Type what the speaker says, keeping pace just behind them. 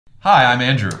Hi, I'm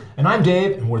Andrew. And I'm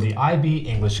Dave, and we're the IB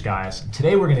English guys.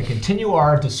 Today we're going to continue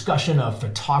our discussion of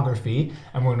photography,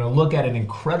 and we're going to look at an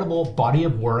incredible body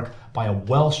of work by a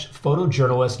Welsh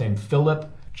photojournalist named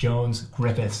Philip Jones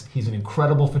Griffiths. He's an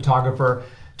incredible photographer,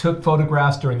 took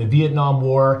photographs during the Vietnam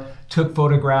War, took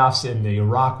photographs in the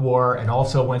Iraq War, and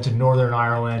also went to Northern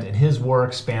Ireland, and his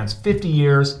work spans 50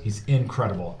 years. He's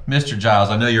incredible. Mr. Giles,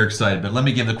 I know you're excited, but let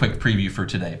me give a quick preview for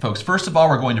today. Folks, first of all,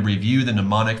 we're going to review the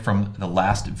mnemonic from the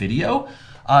last video,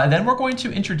 and then we're going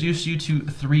to introduce you to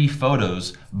 3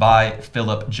 photos by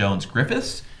Philip Jones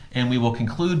Griffiths, and we will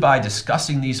conclude by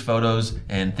discussing these photos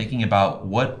and thinking about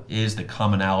what is the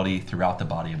commonality throughout the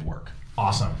body of work.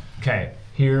 Awesome. Okay.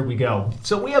 Here we go.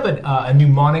 So we have a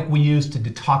mnemonic we use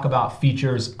to talk about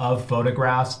features of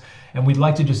photographs, and we'd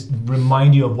like to just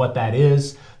remind you of what that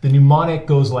is. The mnemonic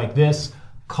goes like this: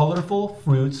 colorful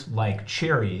fruits like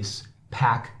cherries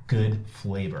pack good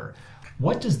flavor.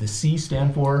 What does the C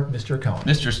stand for, Mr. Cohen?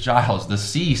 Mr. Giles, the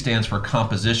C stands for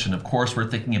composition. Of course, we're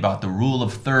thinking about the rule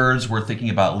of thirds, we're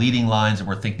thinking about leading lines, and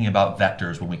we're thinking about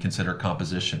vectors when we consider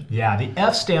composition. Yeah, the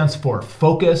F stands for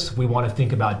focus. We want to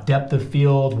think about depth of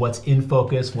field, what's in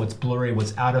focus, what's blurry,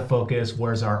 what's out of focus,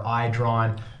 where's our eye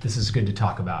drawn. This is good to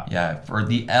talk about. Yeah, for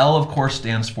the L, of course,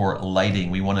 stands for lighting.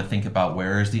 We want to think about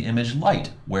where is the image light?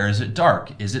 Where is it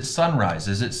dark? Is it sunrise?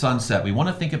 Is it sunset? We want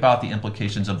to think about the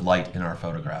implications of light in our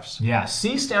photographs. Yeah,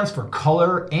 C stands for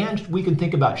color, and we can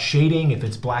think about shading. If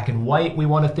it's black and white, we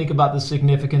want to think about the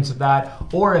significance of that,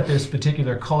 or if there's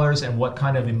particular colors and what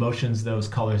kind of emotions those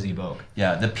colors evoke.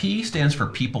 Yeah, the P stands for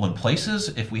people and places.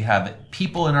 If we have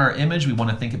people in our image, we want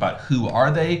to think about who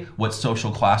are they, what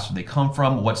social class do they come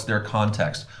from, what's their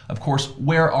context. Of course,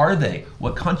 where are they?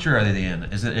 What country are they in?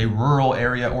 Is it a rural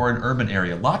area or an urban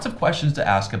area? Lots of questions to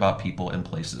ask about people and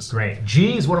places. Great.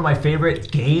 G is one of my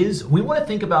favorite, gaze. We want to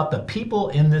think about the people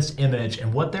in this image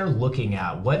and what they're looking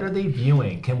at. What are they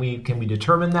viewing? Can we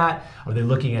determine that? Are they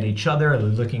looking at each other? Are they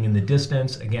looking in the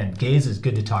distance? Again, gaze is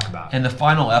good to talk about. And the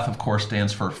final F, of course,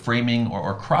 stands for framing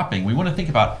or cropping. We want to think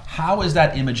about how is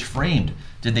that image framed?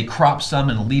 Did they crop some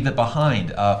and leave it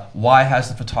behind? Why has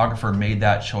the photographer made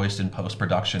that choice in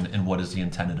post-production, and what is the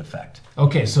intended effect?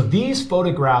 Okay, so these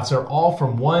photographs are all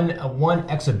from one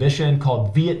exhibition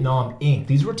called Vietnam Ink.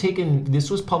 This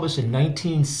was published in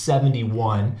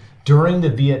 1971 during the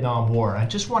Vietnam War. I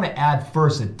just want to add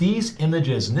first that these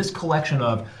images and this collection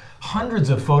of hundreds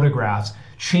of photographs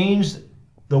changed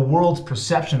the world's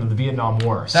perception of the Vietnam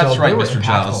War. That's right, Mr.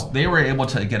 Giles. They were able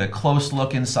to get a close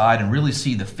look inside and really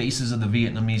see the faces of the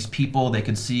Vietnamese people. They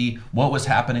could see what was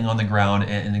happening on the ground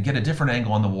and get a different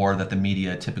angle on the war that the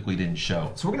media typically didn't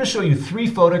show. So we're going to show you 3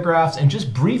 photographs and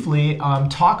just briefly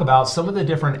talk about some of the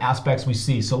different aspects we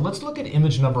see. So let's look at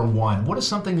image number 1. What is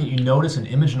something that you notice in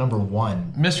image number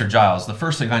 1? Mr. Giles, the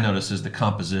first thing I notice is the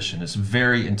composition. It's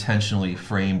very intentionally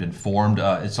framed and formed.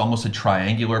 It's almost a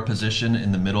triangular position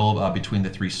in the middle between the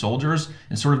 3 soldiers,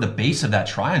 and sort of the base of that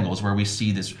triangle is where we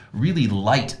see this really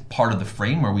light part of the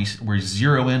frame where we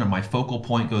zero in, and my focal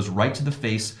point goes right to the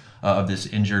face of this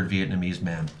injured Vietnamese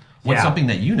man. What's something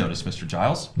that you notice, Mr.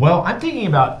 Giles? Well, I'm thinking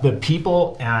about the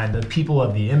people and the people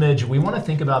of the image. We want to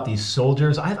think about these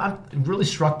soldiers. I'm really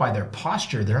struck by their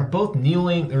posture. They're both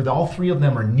kneeling, all 3 of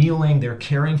them are kneeling. They're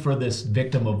caring for this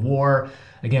victim of war.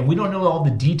 Again, we don't know all the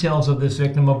details of this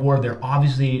victim of war. They're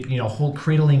obviously,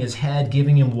 cradling his head,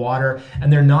 giving him water,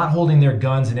 and they're not holding their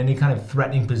guns in any kind of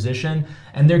threatening position.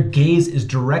 And their gaze is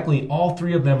directly, all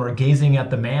 3 of them are gazing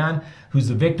at the man who's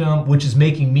the victim, which is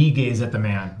making me gaze at the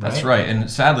man. Right? That's right. And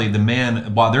sadly, the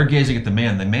man, while they're gazing at the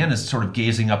man is sort of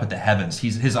gazing up at the heavens.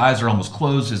 His eyes are almost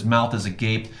closed, his mouth is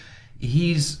agape.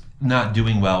 He's not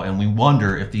doing well, and we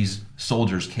wonder if these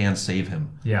soldiers can save him.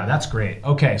 Yeah, that's great.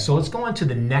 Okay, so let's go on to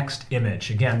the next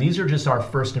image. Again, these are just our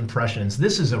first impressions.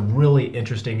 This is a really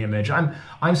interesting image.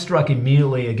 I'm struck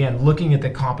immediately, again, looking at the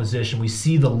composition. We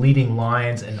see the leading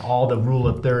lines and all the rule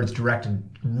of thirds directed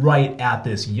right at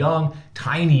this young,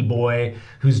 tiny boy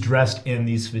who's dressed in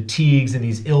these fatigues and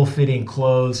these ill-fitting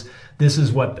clothes. This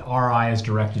is what our eye is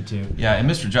directed to. Yeah, and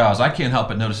Mr. Giles, I can't help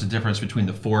but notice the difference between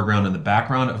the foreground and the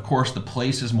background. Of course, the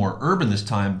place is more urban this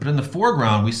time, but in the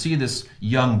foreground, we see this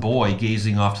young boy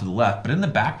gazing off to the left, but in the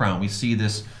background, we see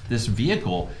this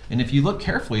vehicle, and if you look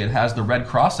carefully, it has the Red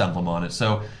Cross emblem on it.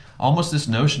 So almost this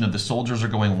notion of the soldiers are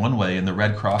going one way and the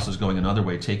Red Cross is going another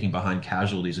way, taking behind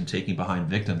casualties and taking behind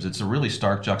victims. It's a really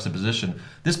stark juxtaposition.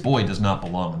 This boy does not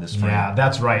belong in this frame. Yeah,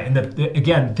 that's right. And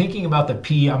again, thinking about the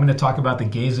P, I'm going to talk about the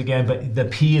gaze again, but the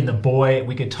P and the boy,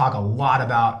 we could talk a lot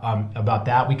about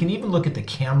that. We can even look at the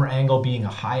camera angle being a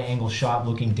high angle shot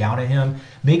looking down at him,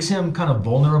 makes him kind of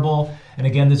vulnerable. And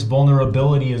again, this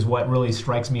vulnerability is what really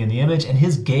strikes me in the image. And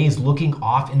his gaze looking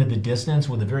off into the distance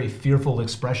with a very fearful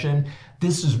expression.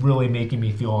 This is really making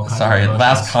me feel all kinds of emotions.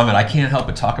 Last comment. I can't help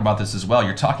but talk about this as well.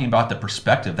 You're talking about the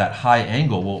perspective, that high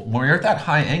angle. Well, when you're at that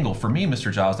high angle, for me,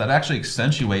 Mr. Giles, that actually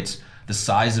accentuates the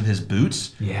size of his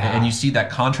boots. Yeah. And you see that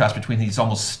contrast between these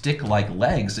almost stick-like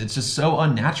legs. It's just so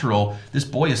unnatural. This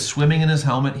boy is swimming in his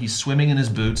helmet. He's swimming in his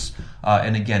boots.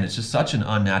 And again, it's just such an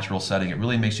unnatural setting. It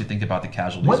really makes you think about the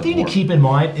casualties One thing of war. to keep in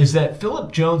mind is that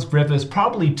Philip Jones Griffiths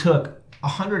probably took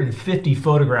 150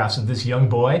 photographs of this young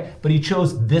boy, but he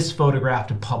chose this photograph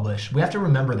to publish. We have to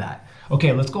remember that.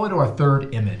 Okay, let's go into our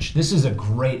third image. This is a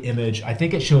great image. I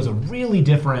think it shows a really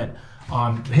different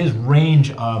his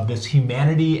range of this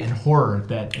humanity and horror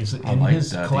that is in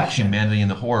his collection. The humanity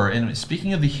and the horror. And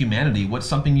speaking of the humanity, what's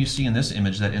something you see in this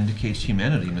image that indicates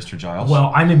humanity, Mr. Giles?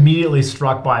 Well, I'm immediately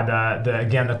struck by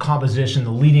the composition,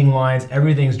 the leading lines.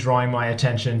 Everything's drawing my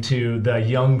attention to the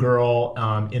young girl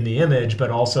in the image,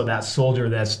 but also that soldier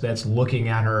that's looking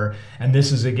at her. And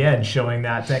this is again showing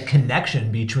that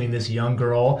connection between this young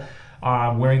girl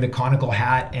wearing the conical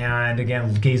hat and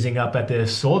again gazing up at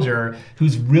this soldier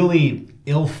who's really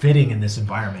ill-fitting in this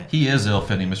environment. He is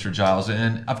ill-fitting, Mr. Giles,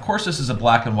 and of course this is a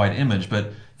black and white image,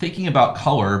 but thinking about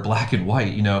color, black and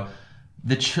white,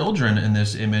 the children in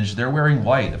this image, they're wearing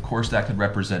white. Of course, that could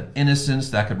represent innocence,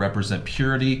 that could represent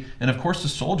purity, and of course the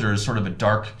soldier is sort of a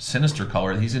dark, sinister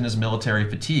color. He's in his military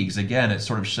fatigues. Again, it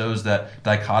sort of shows that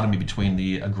dichotomy between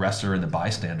the aggressor and the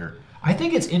bystander. I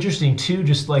think it's interesting too,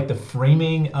 just like the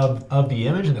framing of the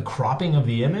image and the cropping of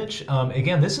the image.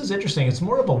 Again, this is interesting. It's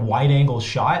more of a wide angle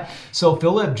shot. So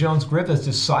Philip Jones Griffiths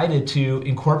decided to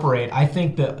incorporate, I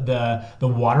think the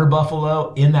water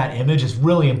buffalo in that image is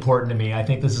really important to me. I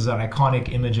think this is an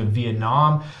iconic image of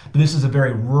Vietnam, but this is a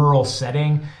very rural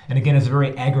setting. And again, it's a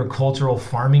very agricultural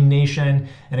farming nation.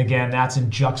 And again, that's in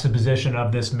juxtaposition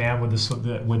of this man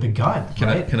with the gun.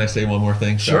 Can I say one more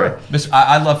thing? Sure.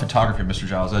 I love photography, Mr.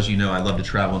 Giles. As you know, I love to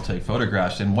travel and take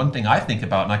photographs. And one thing I think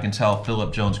about, and I can tell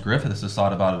Philip Jones Griffiths has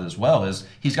thought about it as well, is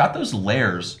he's got those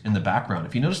layers in the background.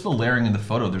 If you notice the layering in the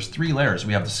photo, there's 3 layers.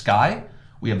 We have the sky,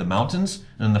 we have the mountains,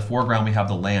 and in the foreground we have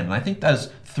the land. And I think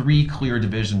those 3 clear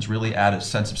divisions really add a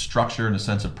sense of structure and a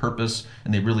sense of purpose,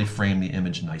 and they really frame the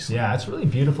image nicely. Yeah, it's a really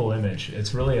beautiful image.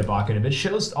 It's really evocative. It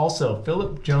shows also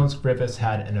Philip Jones Griffiths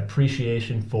had an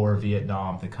appreciation for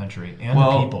Vietnam, the country, and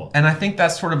the people. And I think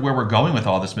that's sort of where we're going with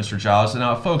all this, Mr. Giles.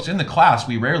 Now, folks, in the class,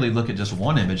 we rarely look at just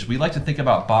one image. We like to think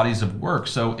about bodies of work.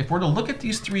 So if we're to look at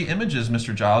these 3 images,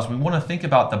 Mr. Giles, we want to think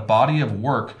about the body of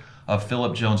work of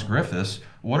Philip Jones Griffiths.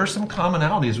 What are some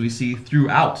commonalities we see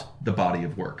throughout the body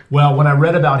of work? Well, when I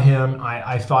read about him,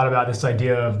 I thought about this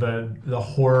idea of the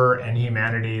horror and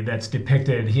humanity that's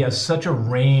depicted. He has such a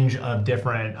range of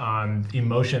different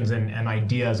emotions and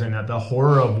ideas, and the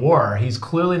horror of war. He's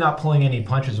clearly not pulling any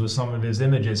punches with some of his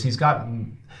images. He's got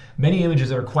many images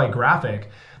that are quite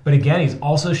graphic. But again, he's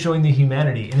also showing the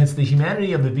humanity, and it's the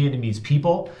humanity of the Vietnamese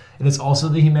people, and it's also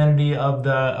the humanity of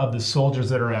the soldiers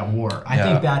that are at war. I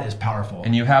think that is powerful.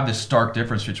 And you have this stark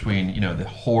difference between, the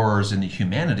horrors and the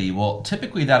humanity. Well,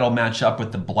 typically that'll match up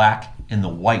with the black and the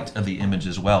white of the image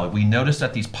as well. We notice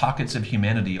that these pockets of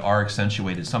humanity are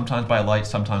accentuated, sometimes by light,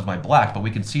 sometimes by black, but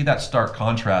we can see that stark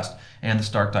contrast and the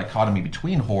stark dichotomy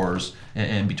between horrors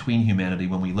and between humanity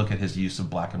when we look at his use of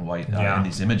black and white in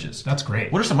these images. That's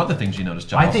great. What are some other things you noticed,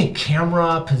 Giles? I think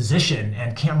camera position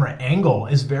and camera angle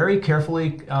is very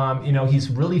carefully, he's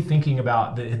really thinking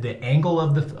about the angle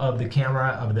of the camera,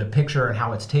 of the picture and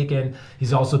how it's taken.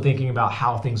 He's also thinking about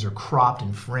how things are cropped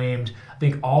and framed. I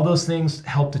think all those things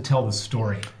help to tell the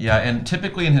story. Yeah, and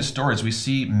typically in his stories, we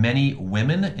see many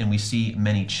women and we see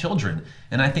many children.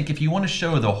 And I think if you want to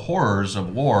show the horrors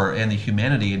of war and the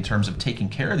humanity in terms of taking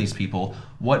care of these people,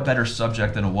 what better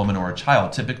subject than a woman or a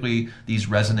child? Typically, these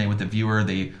resonate with the viewer.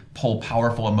 They pull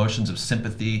powerful emotions of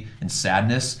sympathy and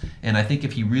sadness. And I think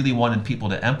if he really wanted people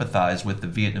to empathize with the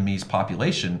Vietnamese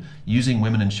population, using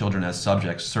women and children as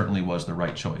subjects certainly was the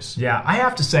right choice. Yeah, I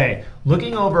have to say,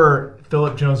 looking over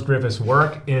Philip Jones Griffiths'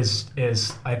 work is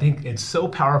I think it's so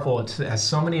powerful. It has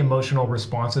so many emotional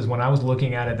responses when I was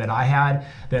looking at it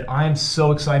that I'm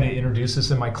so excited to introduce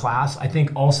this in my class. I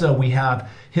think also we have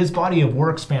his body of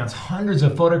work spans hundreds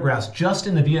of photographs just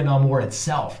in the Vietnam War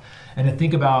itself. and to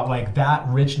think about like that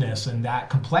richness and that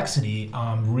complexity,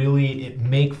 really it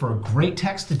make for great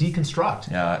text to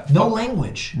deconstruct. Yeah. No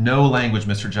language. No language,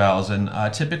 Mr. Giles. And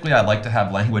typically I like to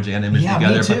have language and image Yeah,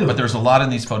 together, me too. but there's a lot in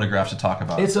these photographs to talk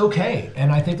about. It's okay,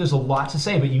 and I think there's a lot to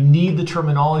say, but you need the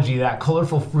terminology. That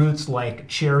colorful fruits like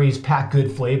cherries pack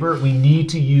good flavor. We need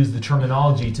to use the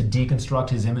terminology to deconstruct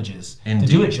his images, Indeed.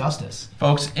 to do it justice.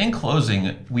 Folks, in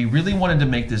closing, we really wanted to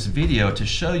make this video to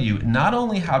show you not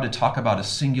only how to talk about a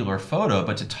singular photo,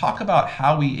 but to talk about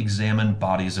how we examine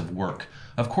bodies of work.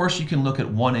 Of course, you can look at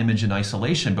one image in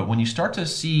isolation, but when you start to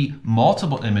see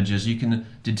multiple images, you can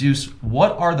deduce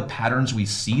what are the patterns we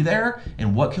see there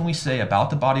and what can we say about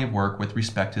the body of work with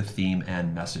respect to theme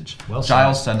and message. Well said.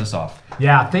 Giles, send us off.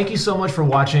 Yeah, thank you so much for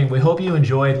watching. We hope you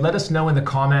enjoyed. Let us know in the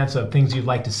comments of things you'd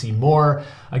like to see more.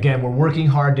 Again, we're working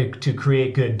hard to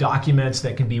create good documents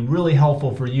that can be really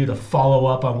helpful for you to follow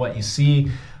up on what you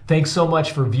see. Thanks so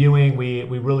much for viewing. We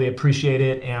really appreciate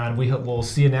it, and we'll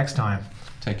see you next time.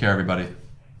 Take care, everybody.